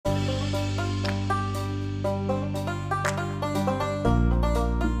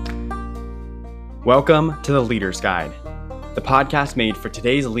Welcome to the Leader's Guide, the podcast made for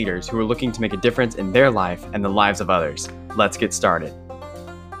today's leaders who are looking to make a difference in their life and the lives of others. Let's get started.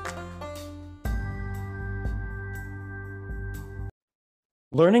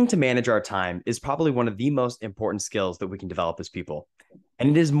 Learning to manage our time is probably one of the most important skills that we can develop as people. And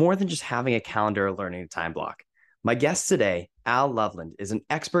it is more than just having a calendar or learning a time block. My guest today, Al Loveland, is an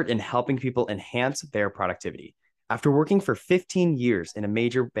expert in helping people enhance their productivity. After working for 15 years in a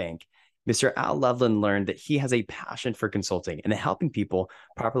major bank, Mr. Al Loveland learned that he has a passion for consulting and helping people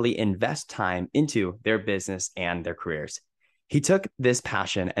properly invest time into their business and their careers. He took this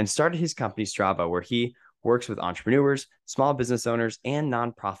passion and started his company, Strava, where he works with entrepreneurs, small business owners, and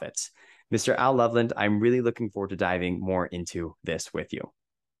nonprofits. Mr. Al Loveland, I'm really looking forward to diving more into this with you.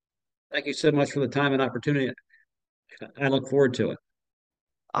 Thank you so much for the time and opportunity. I look forward to it.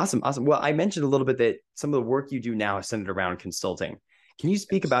 Awesome. Well, I mentioned a little bit that some of the work you do now is centered around consulting. Can you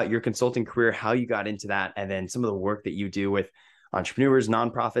speak about your consulting career, how you got into that, and then some of the work that you do with entrepreneurs,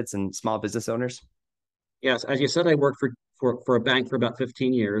 nonprofits, and small business owners? Yes, as you said, I worked for a bank for about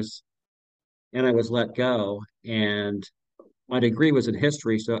 15 years, and I was let go. And my degree was in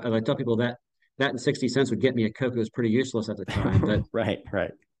history, so as I tell people that and 60 cents would get me a Coke. It was pretty useless at the time. But Right.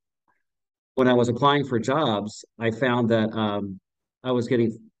 when I was applying for jobs, I found that I was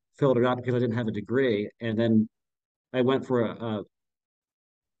getting filtered out because I didn't have a degree. And then I went for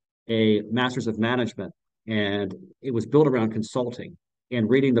a master's of management, and it was built around consulting. And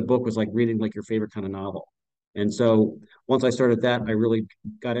reading the book was like reading like your favorite kind of novel. And so once I started that, I really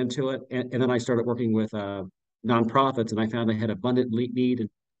got into it. And then I started working with nonprofits, and I found they had abundant need and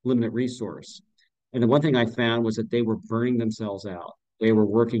limited resource. And the one thing I found was that they were burning themselves out. They were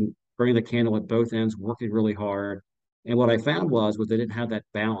working, burning the candle at both ends, working really hard. And what I found was they didn't have that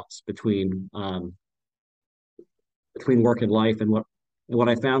balance between work and life. And what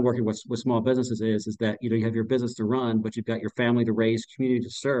I found working with small businesses is that you have your business to run, but you've got your family to raise, community to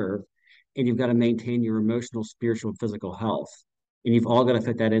serve, and you've got to maintain your emotional, spiritual, and physical health. And you've all got to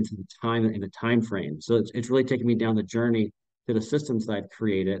fit that into the time and the time frame. So it's really taken me down the journey to the systems that I've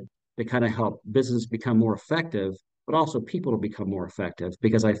created that kind of help business become more effective, but also people to become more effective.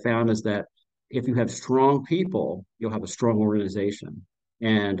 Because I found is that if you have strong people, you'll have a strong organization.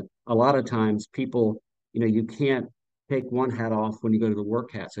 And a lot of times people, you can't take one hat off when you go to the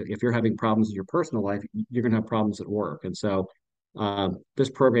work hat. So if you're having problems in your personal life, you're going to have problems at work. And so this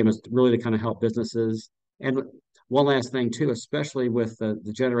program is really to kind of help businesses. And one last thing too, especially with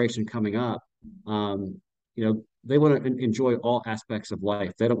the generation coming up, they want to enjoy all aspects of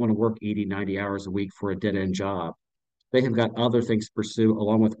life. They don't want to work 80, 90 hours a week for a dead end job. They have got other things to pursue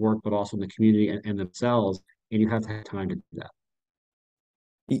along with work, but also in the community and themselves. And you have to have time to do that.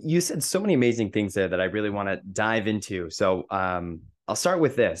 You said so many amazing things there that I really want to dive into. So I'll start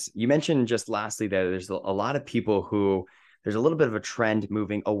with this. You mentioned just lastly that there's a lot of people who there's a little bit of a trend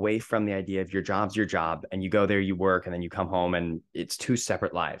moving away from the idea of your job's your job and you go there, you work, and then you come home and it's two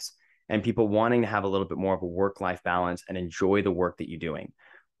separate lives. And people wanting to have a little bit more of a work-life balance and enjoy the work that you're doing.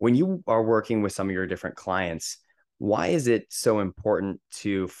 When you are working with some of your different clients, why is it so important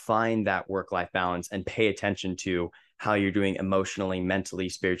to find that work-life balance and pay attention to how you're doing emotionally, mentally,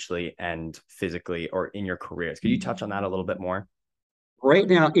 spiritually, and physically, or in your careers? Could you touch on that a little bit more? Right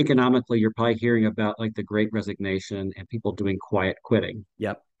now, economically, you're probably hearing about like the great resignation and people doing quiet quitting.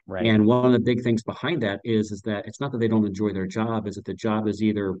 Yep. Right. And one of the big things behind that is that it's not that they don't enjoy their job, is that the job is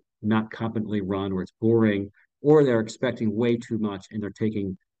either not competently run or it's boring, or they're expecting way too much and they're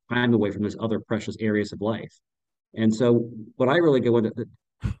taking time away from those other precious areas of life. And so what I really go into the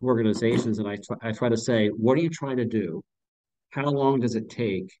organizations and I try to say, what are you trying to do? How long does it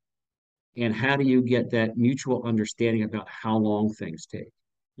take? And how do you get that mutual understanding about how long things take?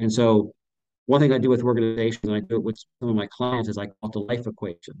 And so one thing I do with organizations, and I do it with some of my clients, is I call it the life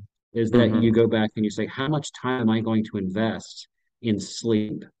equation, is that you Mm-hmm. go back and you say, how much time am I going to invest in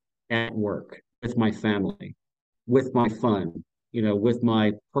sleep, at work, with my family, with my fun, with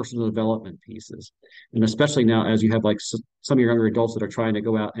my personal development pieces? And especially now, as you have like some of your younger adults that are trying to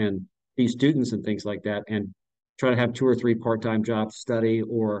go out and be students and things like that, and try to have two or three part-time jobs, study,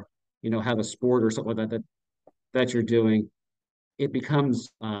 or have a sport or something like that you're doing, it becomes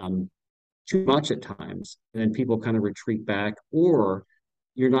too much at times, and then people kind of retreat back, or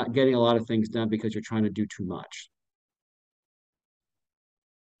you're not getting a lot of things done because you're trying to do too much.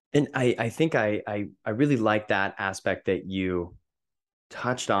 And I think I really like that aspect that you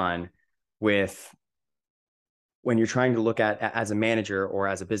touched on with when you're trying to look at as a manager or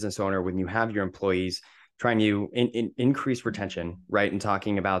as a business owner, when you have your employees, trying to increase retention, right? And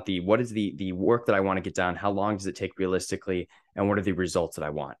talking about the what is the work that I want to get done, how long does it take realistically, and what are the results that I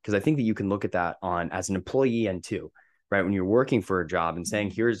want? Because I think that you can look at that on as an employee and too, right? When you're working for a job and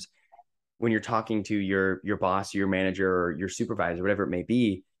saying, here's when you're talking to your boss, your manager, or your supervisor, whatever it may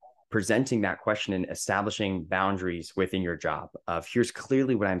be, presenting that question and establishing boundaries within your job of here's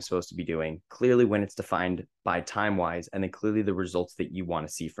clearly what I'm supposed to be doing, clearly when it's defined by time wise, and then clearly the results that you want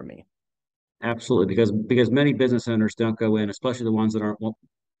to see from me. Absolutely, because many business owners don't go in, especially the ones that aren't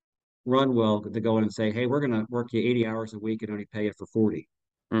run well, to go in and say, "Hey, we're going to work you 80 hours a week and only pay you for 40."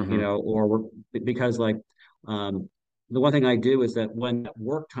 Mm-hmm. Or because like um, the one thing I do is that when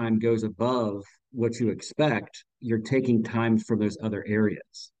work time goes above what you expect, you're taking time from those other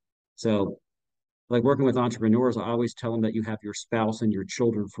areas. So, like working with entrepreneurs, I always tell them that you have your spouse and your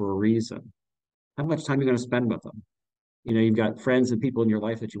children for a reason. How much time are you going to spend with them? You've got friends and people in your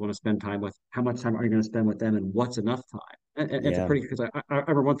life that you want to spend time with. How much time are you going to spend with them, and what's enough time? And it's a Yeah. pretty because I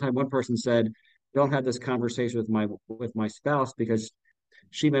remember one time one person said, "Don't have this conversation with my spouse because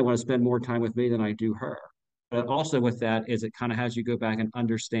she may want to spend more time with me than I do her." But also with that is it kind of has you go back and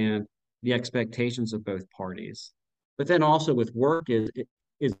understand the expectations of both parties. But then also with work is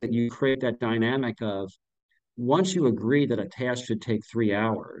that you create that dynamic of once you agree that a task should take 3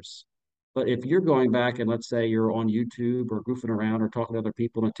 hours, but if you're going back and let's say you're on YouTube or goofing around or talking to other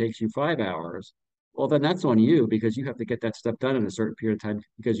people and it takes you 5 hours, well, then that's on you because you have to get that stuff done in a certain period of time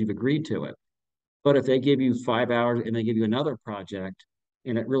because you've agreed to it. But if they give you 5 hours and they give you another project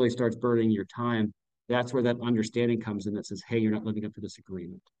and it really starts burning your time, that's where that understanding comes in that says, hey, you're not living up to this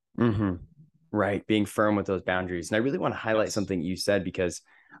agreement. Mm-hmm. Right. Being firm with those boundaries. And I really want to highlight Yes. something you said because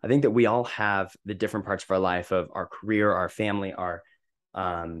I think that we all have the different parts of our life of our career, our family, our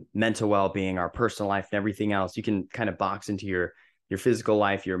mental well-being, our personal life, and everything else. You can kind of box into your physical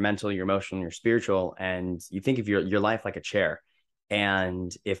life, your mental, your emotional, your spiritual, and you think of your life like a chair. And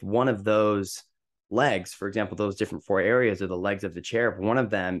if one of those legs, for example, those different four areas are the legs of the chair, if one of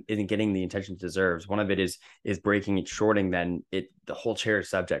them isn't getting the attention it deserves, one of it is breaking and shorting, then the whole chair is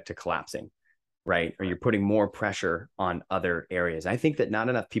subject to collapsing, right? Or you're putting more pressure on other areas. I think that not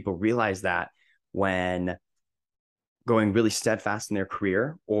enough people realize that when going really steadfast in their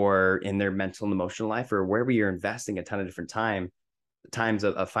career or in their mental and emotional life or wherever you're investing a ton of different times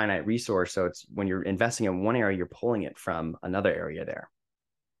of a finite resource. So it's when you're investing in one area, you're pulling it from another area there.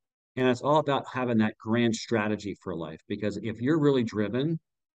 And it's all about having that grand strategy for life because if you're really driven,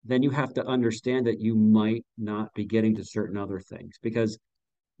 then you have to understand that you might not be getting to certain other things because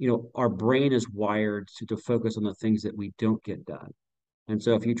our brain is wired to focus on the things that we don't get done. And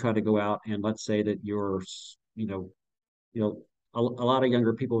so if you try to go out and let's say that you're, you know, a lot of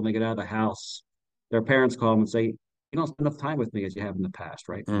younger people when they get out of the house, their parents call them and say, "You don't spend enough time with me as you have in the past,"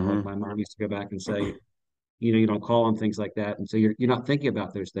 right? Like Mm-hmm. my mom used to go back and say, "You don't call on things like that," and so you're not thinking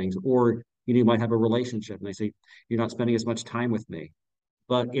about those things. Or you might have a relationship and they say, "You're not spending as much time with me."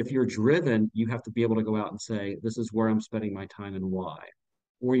 But if you're driven, you have to be able to go out and say, "This is where I'm spending my time and why."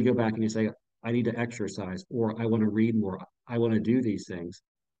 Or you go back and you say, "I need to exercise," or "I want to read more. I want to do these things."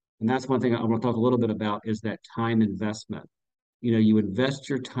 And that's one thing I want to talk a little bit about is that time investment. You invest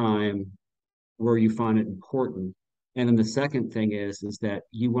your time where you find it important. And then the second thing is that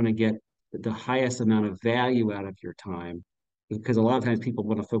you want to get the highest amount of value out of your time because a lot of times people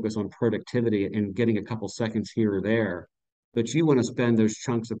want to focus on productivity and getting a couple seconds here or there, but you want to spend those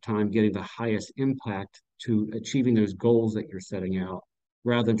chunks of time getting the highest impact to achieving those goals that you're setting out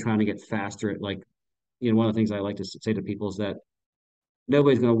rather than trying to get faster at like, one of the things I like to say to people is that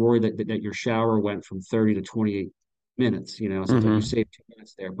nobody's going to worry that your shower went from 30 to 28 minutes, so it's like you Mm-hmm. save 2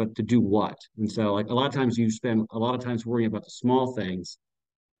 minutes there, but to do what? And so like a lot of times you spend a lot of times worrying about the small things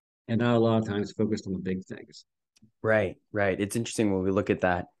and not a lot of times focused on the big things. Right, right. It's interesting when we look at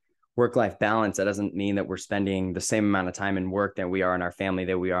that work-life balance. That doesn't mean that we're spending the same amount of time in work that we are in our family,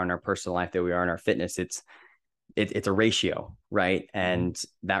 that we are in our personal life, that we are in our fitness. It's a ratio, right? And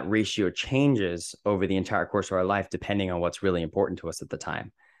that ratio changes over the entire course of our life, depending on what's really important to us at the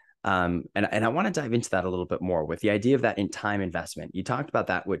time. And I want to dive into that a little bit more with the idea of that in time investment. You talked about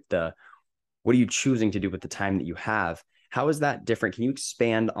that with the what are you choosing to do with the time that you have? How is that different? Can you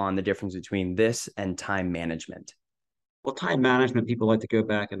expand on the difference between this and time management? Well, time management, people like to go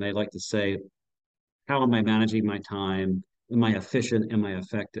back and they like to say, how am I managing my time? Am I efficient? Am I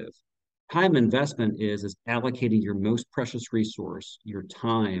effective? Time investment is allocating your most precious resource, your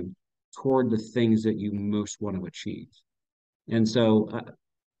time, toward the things that you most want to achieve. And so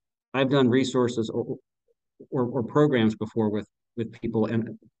I've done resources or programs before with people,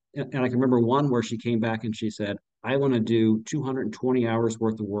 and I can remember one where she came back and she said, "I want to do 220 hours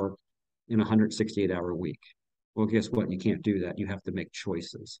worth of work in a 168-hour week. Well, guess what? You can't do that. You have to make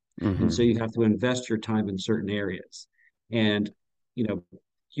choices. And so Mm-hmm. you have to invest your time in certain areas. And, you know,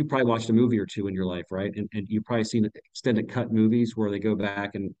 you probably watched a movie or two in your life, right? And you've probably seen extended cut movies where they go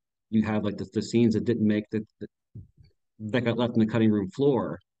back and you have like the scenes that didn't make that got left in the cutting room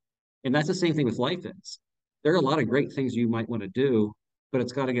floor. And that's the same thing with life is. There are a lot of great things you might want to do, but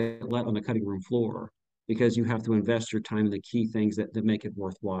it's got to get let on the cutting room floor because you have to invest your time in the key things that make it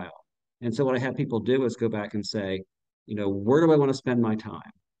worthwhile. And so what I have people do is go back and say, where do I want to spend my time?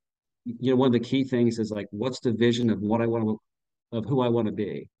 One of the key things is like, what's the vision of what I want to, of who I want to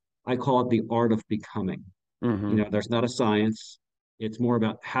be? I call it the art of becoming. Mm-hmm. There's not a science. It's more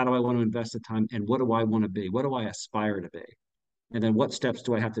about how do I want to invest the time and what do I want to be? What do I aspire to be? And then what steps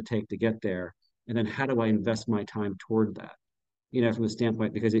do I have to take to get there? And then how do I invest my time toward that? From the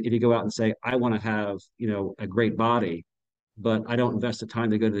standpoint, because if you go out and say, I want to have, a great body, but I don't invest the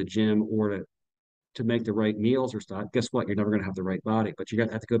time to go to the gym or to make the right meals or stuff, guess what? You're never going to have the right body, but you got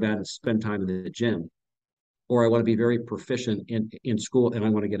to have to go back and spend time in the gym. Or I want to be very proficient in school and I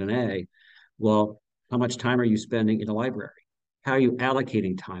want to get an A. Well, how much time are you spending in the library? How are you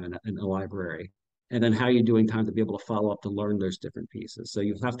allocating time in the library? And then how are you doing time to be able to follow up to learn those different pieces? So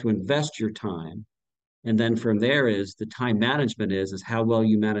you have to invest your time. And then from there is the time management is how well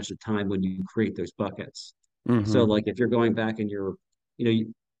you manage the time when you create those buckets. So Mm-hmm. like if you're going back and you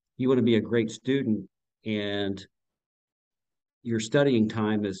want to be a great student and your studying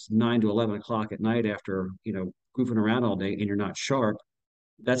time is 9 to 11 o'clock at night after, goofing around all day and you're not sharp,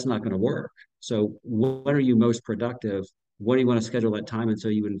 that's not going to work. So when are you most productive? When do you want to schedule that time? And so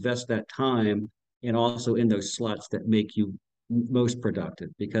you invest that time and also in those slots that make you most productive.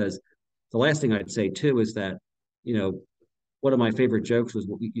 Because the last thing I'd say too is that, you know, one of my favorite jokes was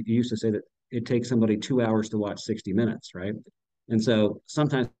you used to say that it takes somebody 2 hours to watch 60 minutes, right? And so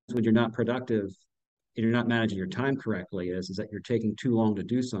sometimes when you're not productive and you're not managing your time correctly, is that you're taking too long to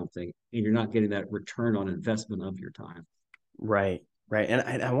do something and you're not getting that return on investment of your time. Right, right.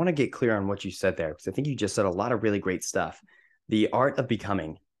 And I want to get clear on what you said there because I think you just said a lot of really great stuff. The art of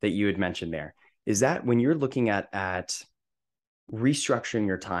becoming that you had mentioned there, is that when you're looking at restructuring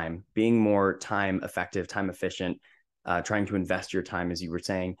your time, being more time effective, time efficient, trying to invest your time, as you were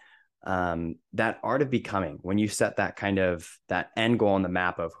saying, that art of becoming, when you set that kind of that end goal on the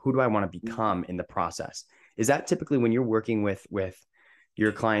map of who do I want to become in the process, is that typically when you're working with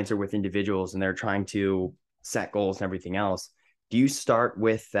your clients or with individuals and they're trying to set goals and everything else, do you start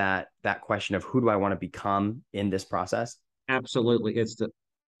with that question of who do I want to become in this process? Absolutely.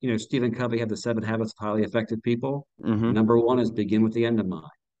 Stephen Covey had the 7 habits of highly effective people. Mm-hmm. Number one is begin with the end in mind,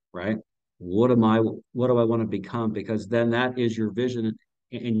 right? What do I want to become? Because then that is your vision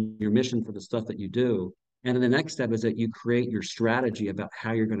and your mission for the stuff that you do. And then the next step is that you create your strategy about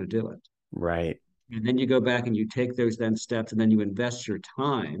how you're going to do it. Right. And then you go back and you take those then steps and then you invest your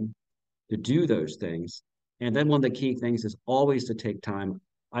time to do those things. And then one of the key things is always to take time.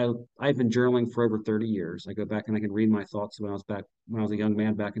 I've been journaling for over 30 years. I go back and I can read my thoughts when I was a young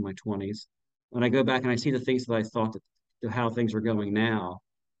man back in my 20s. And I go back and I see the things that I thought to how things are going now.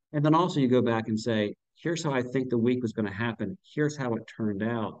 And then also you go back and say, here's how I think the week was going to happen. Here's how it turned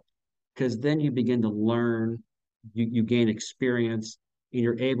out. Because then you begin to learn, you gain experience, and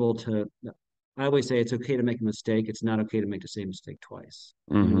you're able to. I always say it's okay to make a mistake. It's not okay to make the same mistake twice.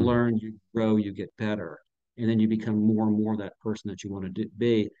 You Mm-hmm. learn, you grow, you get better, and then you become more and more that person that you want to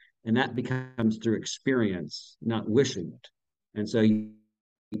be. And that becomes through experience, not wishing it. And so you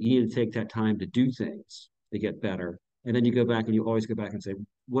need to take that time to do things to get better. And then you go back and you always go back and say,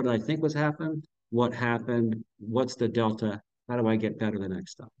 what did I think was happened? What happened? What's the delta? How do I get better the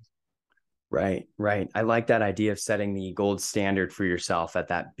next time? Right, right. I like that idea of setting the gold standard for yourself at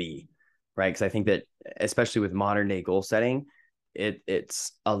that B, right? Because I think that especially with modern day goal setting,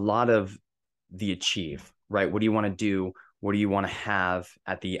 it's a lot of the achieve, right? What do you want to do? What do you want to have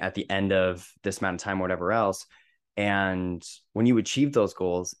at the end of this amount of time, whatever else? And when you achieve those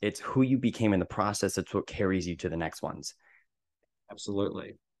goals, it's who you became in the process. That's what carries you to the next ones.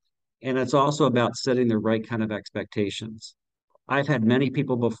 Absolutely. And it's also about setting the right kind of expectations. I've had many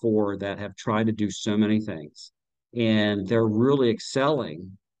people before that have tried to do so many things and they're really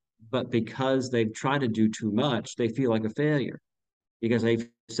excelling, but because they've tried to do too much, they feel like a failure because they've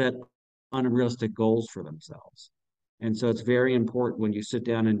set unrealistic goals for themselves. And so it's very important when you sit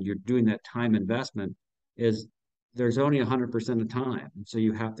down and you're doing that time investment is there's only 100% of time. And so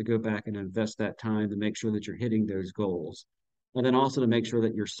you have to go back and invest that time to make sure that you're hitting those goals. And then also to make sure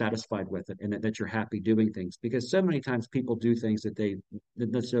that you're satisfied with it and that you're happy doing things. Because so many times people do things that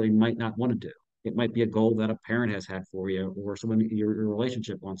necessarily might not want to do. It might be a goal that a parent has had for you or someone your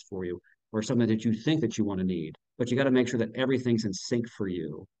relationship wants for you. or something that you think that you want to need. But you got to make sure that everything's in sync for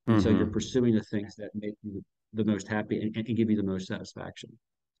you. And so you're Mm-hmm. pursuing the things that make you the most happy and give you the most satisfaction.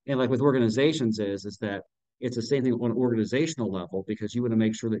 And like with organizations is that it's the same thing on an organizational level because you want to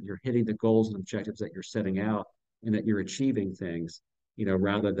make sure that you're hitting the goals and objectives that you're setting out and that you're achieving things,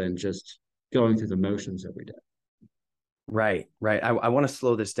 rather than just going through the motions every day. Right, right. I want to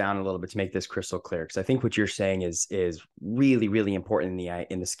slow this down a little bit to make this crystal clear because I think what you're saying is really, really important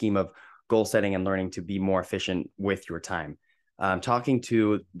in the scheme of goal setting and learning to be more efficient with your time. Talking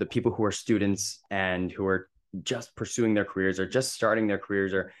to the people who are students and who are just pursuing their careers or just starting their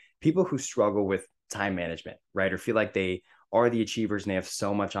careers, or people who struggle with time management, right? Or feel like they are the achievers and they have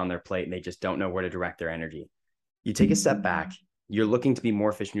so much on their plate and they just don't know where to direct their energy. You take a step back, you're looking to be more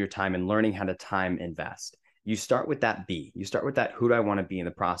efficient with your time and learning how to time invest. You start with that B. You start with that who do I want to be in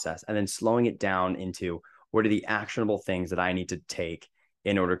the process, and then slowing it down into what are the actionable things that I need to take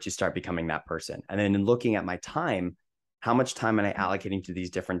in order to start becoming that person. And then looking at my time, how much time am I allocating to these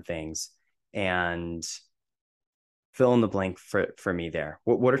different things, and fill in the blank for me there.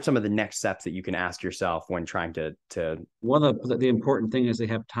 What are some of the next steps that you can ask yourself when trying to One of the important thing is they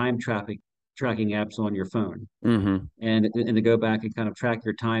have time tracking apps on your phone. mm-hmm. And to go back and kind of track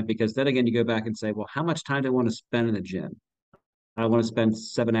your time because then again you go back and say, well, how much time do I want to spend in the gym? I want to spend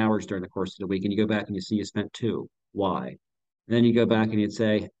 7 hours during the course of the week, and you go back and you see you spent two. Why? And then you go back and you'd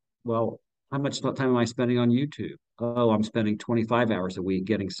say, well, how much time am I spending on YouTube? Oh, I'm spending 25 hours a week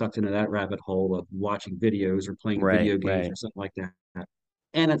getting sucked into that rabbit hole of watching videos or playing Right, video games right. or something like that.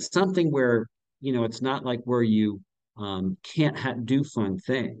 And it's something where, it's not like where you can't do fun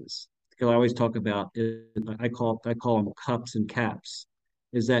things. Because I always talk about, I call them cups and caps,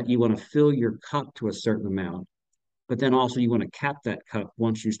 is that you want to fill your cup to a certain amount, but then also you want to cap that cup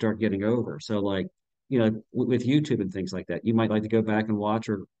once you start getting over. So like, with YouTube and things like that, you might like to go back and watch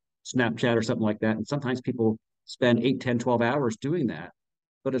or Snapchat or something like that. And sometimes people spend 8, 10, 12 hours doing that,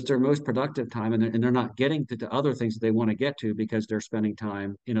 but it's their most productive time and they're not getting to other things that they want to get to because they're spending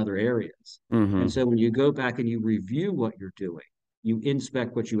time in other areas. And Mm-hmm. so when you go back and you review what you're doing, you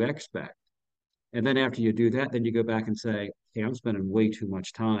inspect what you expect. And then after you do that, then you go back and say, hey, I'm spending way too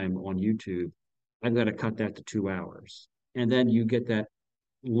much time on YouTube. I've got to cut that to 2 hours. And then you get that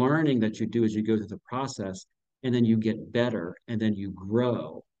learning that you do as you go through the process, and then you get better, and then you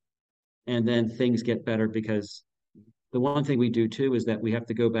grow, and then things get better because the one thing we do too is that we have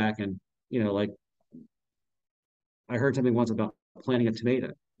to go back and, like I heard something once about planting a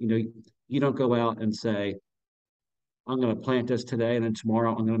tomato. You don't go out and say, I'm going to plant this today, and then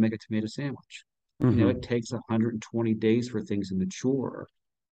tomorrow I'm going to make a tomato sandwich. Mm-hmm. It takes 120 days for things to mature.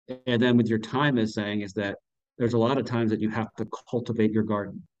 And then with your time is saying is that there's a lot of times that you have to cultivate your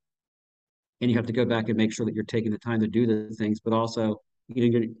garden and you have to go back and make sure that you're taking the time to do the things, but also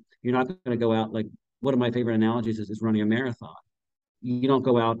you're not going to go out like one of my favorite analogies is running a marathon. You don't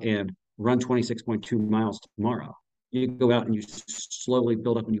go out and run 26.2 miles tomorrow. You go out and you slowly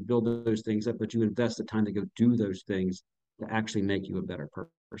build up and you build those things up, but you invest the time to go do those things to actually make you a better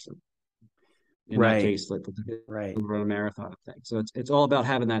person. In that Right, case, like right. run a marathon thing. So it's all about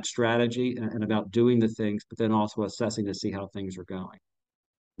having that strategy and about doing the things, but then also assessing to see how things are going.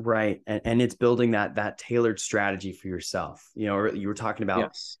 Right. And it's building that tailored strategy for yourself. Or you were talking about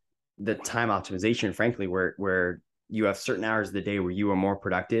Yes. the time optimization, frankly, where you have certain hours of the day where you are more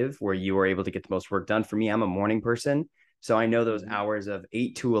productive, where you are able to get the most work done. For me, I'm a morning person. So I know those Mhm. hours of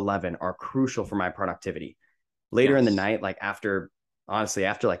 8 to 11 are crucial for my productivity. Later in the Yes. night, like honestly,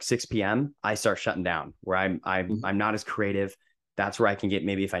 after like 6 p.m., I start shutting down where Mhm. I'm not as creative. That's where I can get,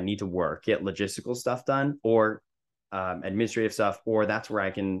 maybe if I need to work, get logistical stuff done, or administrative stuff, or that's where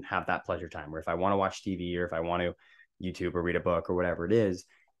I can have that pleasure time. Where if I want to watch TV, or if I want to YouTube or read a book or whatever it is,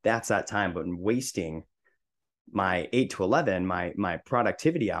 that's that time. But wasting my 8 to 11, my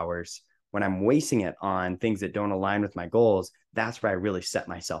productivity hours, when I'm wasting it on things that don't align with my goals, that's where I really set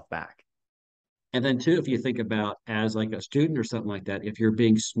myself back. And then too, if you think about as like a student or something like that, if you're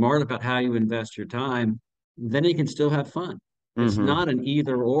being smart about how you invest your time, then you can still have fun. It's Mm-hmm. not an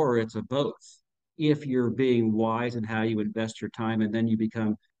either or, it's a both. If you're being wise in how you invest your time and then you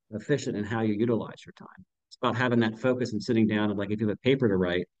become efficient in how you utilize your time. It's about having that focus and sitting down and like if you have a paper to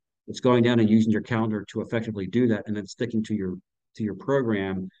write, it's going down and using your calendar to effectively do that and then sticking to your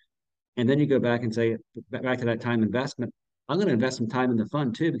program. And then you go back and say, back to that time investment, I'm going to invest some time in the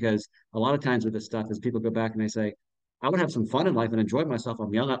fun too, because a lot of times with this stuff is people go back and they say, I would have some fun in life and enjoy myself.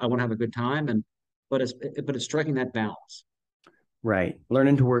 I'm young. I want to have a good time. But it's striking that balance. Right.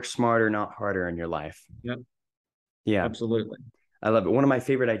 Learning to work smarter, not harder in your life. Yep, Yeah. absolutely. I love it. One of my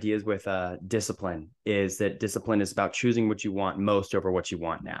favorite ideas with discipline is that discipline is about choosing what you want most over what you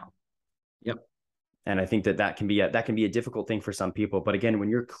want now. Yep. And I think that that can be a difficult thing for some people. But again, when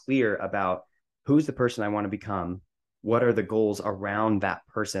you're clear about who's the person I want to become, what are the goals around that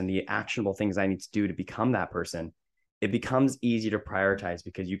person, the actionable things I need to do to become that person, it becomes easy to prioritize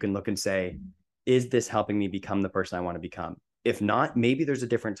because you can look and say, is this helping me become the person I want to become? If not, maybe there's a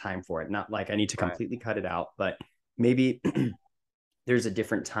different time for it. Not like I need to Right. completely cut it out, but maybe there's a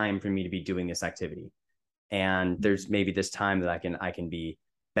different time for me to be doing this activity, and there's maybe this time that I can be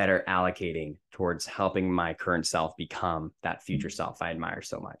better allocating towards helping my current self become that future self I admire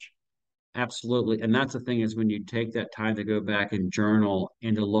so much. Absolutely. And that's the thing is when you take that time to go back and journal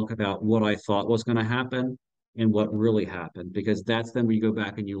and to look about what I thought was going to happen and what really happened, because that's then when you go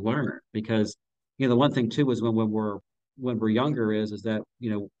back and you learn. Because, the one thing too is when we're younger is that,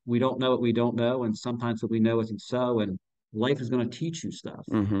 we don't know what we don't know, and sometimes what we know isn't so, and life is going to teach you stuff.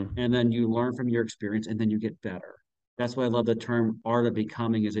 Mm-hmm. And then you learn from your experience and then you get better. That's why I love the term art of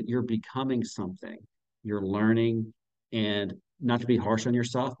becoming, is that you're becoming something. You're learning, and not to be harsh on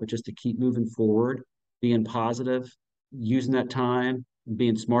yourself, but just to keep moving forward, being positive, using that time,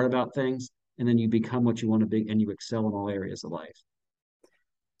 being smart about things, and then you become what you want to be and you excel in all areas of life.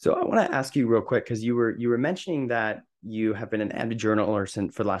 So I want to ask you real quick because you were mentioning that you have been an avid journaler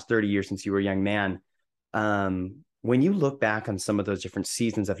since for the last 30 years since you were a young man. When you look back on some of those different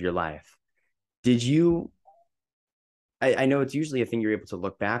seasons of your life, did you I know it's usually a thing you're able to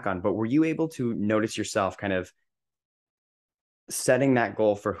look back on, but were you able to notice yourself kind of setting that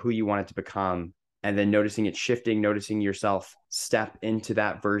goal for who you wanted to become and then noticing it shifting, noticing yourself step into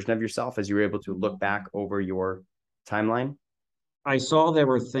that version of yourself as you were able to look back over your timeline? I saw there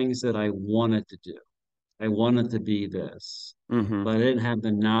were things that I wanted to do. I wanted to be this, Mm-hmm. but I didn't have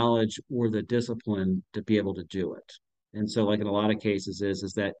the knowledge or the discipline to be able to do it. And so, like in a lot of cases,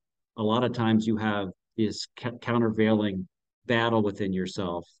 is that a lot of times you have this countervailing battle within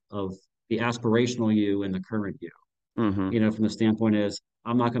yourself of the aspirational you and the current you. Mm-hmm. From the standpoint is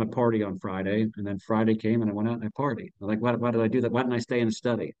I'm not going to party on Friday. And then Friday came and I went out and I partied. I'm like, why did I do that? Why didn't I stay and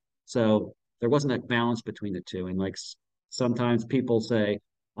study? So there wasn't that balance between the two. And like sometimes people say,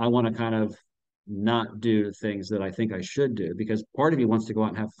 I want to kind of not do the things that I think I should do because part of me wants to go out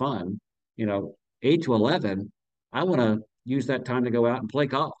and have fun. You know, 8 to 11, I want to use that time to go out and play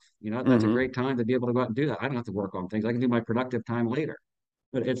golf. That's a Mm-hmm. great time to be able to go out and do that. I don't have to work on things. I can do my productive time later,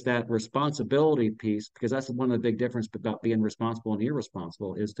 but it's that responsibility piece because that's one of the big difference about being responsible and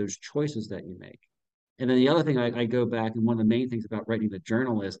irresponsible is those choices that you make. And then the other thing I go back, and one of the main things about writing the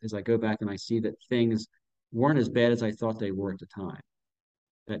journal is I go back and I see that things weren't as bad as I thought they were at the time.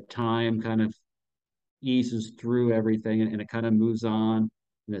 That time kind of eases through everything, and it kind of moves on.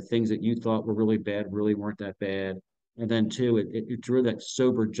 And the things that you thought were really bad really weren't that bad. And then too, it drew that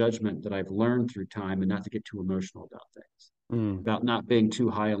sober judgment that I've learned through time and not to get too emotional about things, Mm. about not being too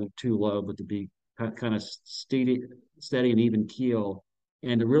high and too low, but to be kind of steady and even keel,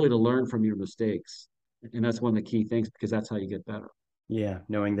 and to really to learn from your mistakes. And that's one of the key things because that's how you get better. Yeah,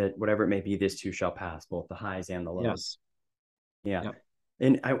 knowing that whatever it may be, this too shall pass, both the highs and the lows. Yes. Yeah. Yep.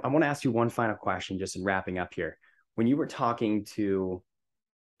 And I want to ask you one final question just in wrapping up here. When you were talking to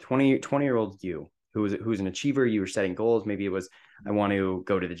 20-year old you who's an achiever, you were setting goals. Maybe it was, I want to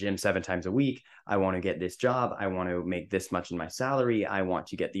go to the gym 7 times a week. I want to get this job. I want to make this much in my salary. I want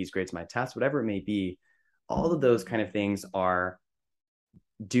to get these grades in my tests, whatever it may be. All of those kind of things are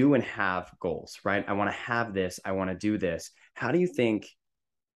do and have goals, right? I want to have this. I want to do this. How do you think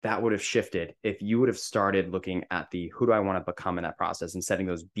that would have shifted if you would have started looking at the who do I want to become in that process and setting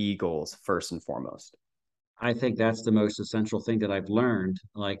those B goals first and foremost? I think that's the most essential thing that I've learned.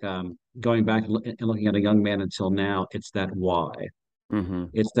 Like going back and looking at a young man until now, it's that why. Mm-hmm.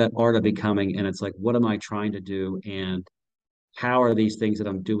 It's that art of becoming, and it's like, what am I trying to do, and how are these things that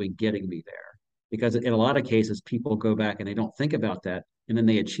I'm doing getting me there? Because in a lot of cases, people go back and they don't think about that, and then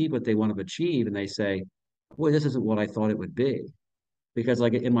they achieve what they want to achieve, and they say, "Boy, this isn't what I thought it would be." Because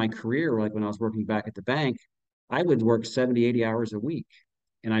like in my career, like when I was working back at the bank, I would work 70, 80 hours a week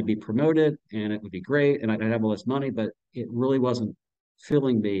and I'd be promoted and it would be great and I'd have all this money, but it really wasn't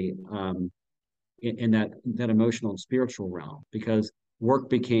filling me in that emotional and spiritual realm because work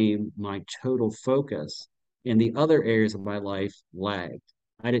became my total focus and the other areas of my life lagged.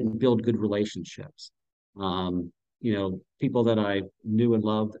 I didn't build good relationships. People that I knew and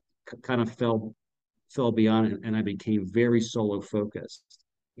loved kind of fell beyond and I became very solo focused.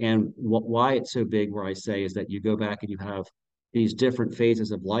 And why it's so big, where I say, is that you go back and you have these different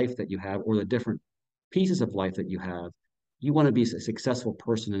phases of life that you have, or the different pieces of life that you have. You want to be a successful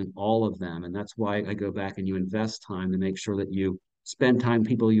person in all of them. And that's why I go back and you invest time to make sure that you spend time with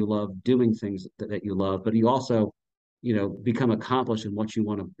people you love, doing things that you love, but you also, become accomplished in what you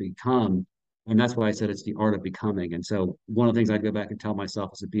want to become And that's why I said it's the art of becoming. And so one of the things I'd go back and tell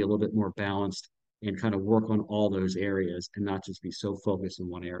myself is to be a little bit more balanced and kind of work on all those areas and not just be so focused in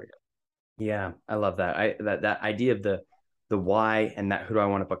one area. Yeah, I love that. That idea of the why and that who do I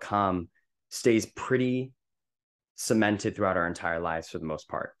want to become stays pretty cemented throughout our entire lives for the most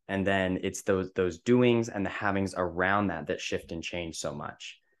part. And then it's those doings and the havings around that that shift and change so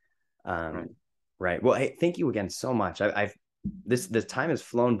much. Right. Right. Well, hey, thank you again so much. I've this time has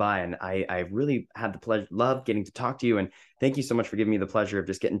flown by, and I really had the pleasure, love getting to talk to you. And thank you so much for giving me the pleasure of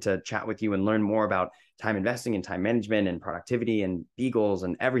just getting to chat with you and learn more about time investing and time management and productivity and beagles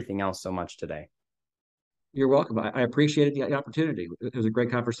and everything else so much today. You're welcome. I appreciated the opportunity. It was a great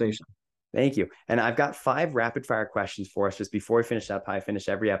conversation. Thank you. And I've got 5 rapid fire questions for us just before we finish up. I finish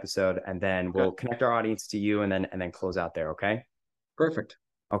every episode, and then Okay. we'll connect our audience to you, and then close out there. Okay. Perfect.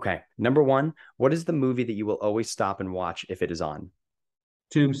 Okay. Number one, what is the movie that you will always stop and watch if it is on?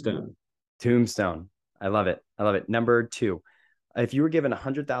 Tombstone. Tombstone. I love it. I love it. Number two, if you were given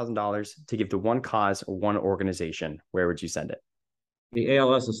 $100,000 to give to one cause or one organization, where would you send it? The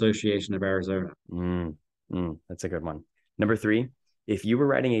ALS Association of Arizona. Mm, that's a good one. Number three, if you were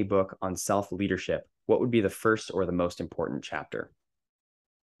writing a book on self leadership, what would be the first or the most important chapter?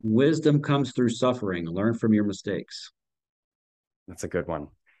 Wisdom comes through suffering. Learn from your mistakes. That's a good one.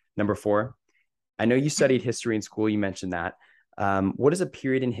 Number four, I know you studied history in school. You mentioned that. What is a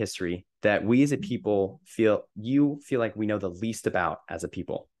period in history that we as a people feel like we know the least about as a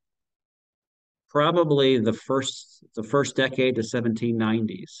people? Probably the first decade, the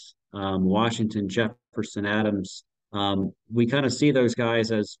 1790s. Washington, Jefferson, Adams. We kind of see those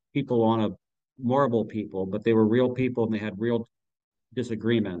guys as people on a marble people, but they were real people and they had real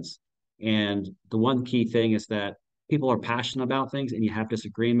disagreements. And the one key thing is that people are passionate about things and you have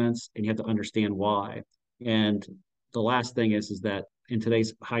disagreements and you have to understand why. And the last thing is that in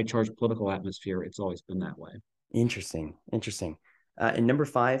today's high charged political atmosphere, it's always been that way. Interesting. Interesting. And number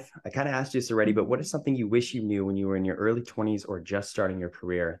five, I kind of asked you this already, but what is something you wish you knew when you were in your early 20s or just starting your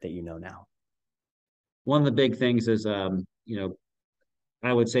career that you know now? One of the big things is, I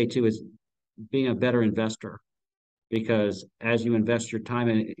would say too, is being a better investor because as you invest your time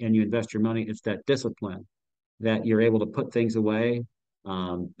and you invest your money, it's that discipline that you're able to put things away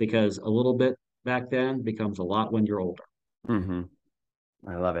because a little bit back then becomes a lot when you're older. Mm-hmm.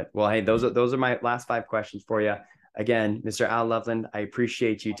 I love it. Well, hey, those are my last 5 questions for you. Again, Mr. Al Loveland, I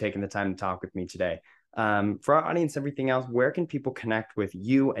appreciate you taking the time to talk with me today. For our audience, everything else, where can people connect with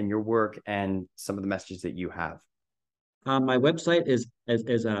you and your work and some of the messages that you have? My website is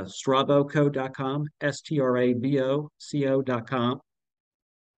straboco.com, STRABOCO.com,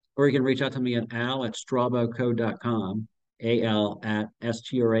 or you can reach out to me at al@straboco.com,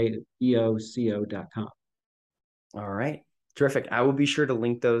 al@straboco.com. All right. Terrific. I will be sure to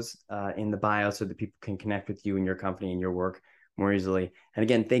link those in the bio so that people can connect with you and your company and your work more easily. And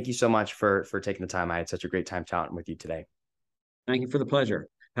again, thank you so much for taking the time. I had such a great time chatting with you today. Thank you for the pleasure.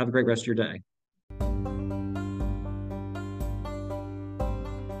 Have a great rest of your day.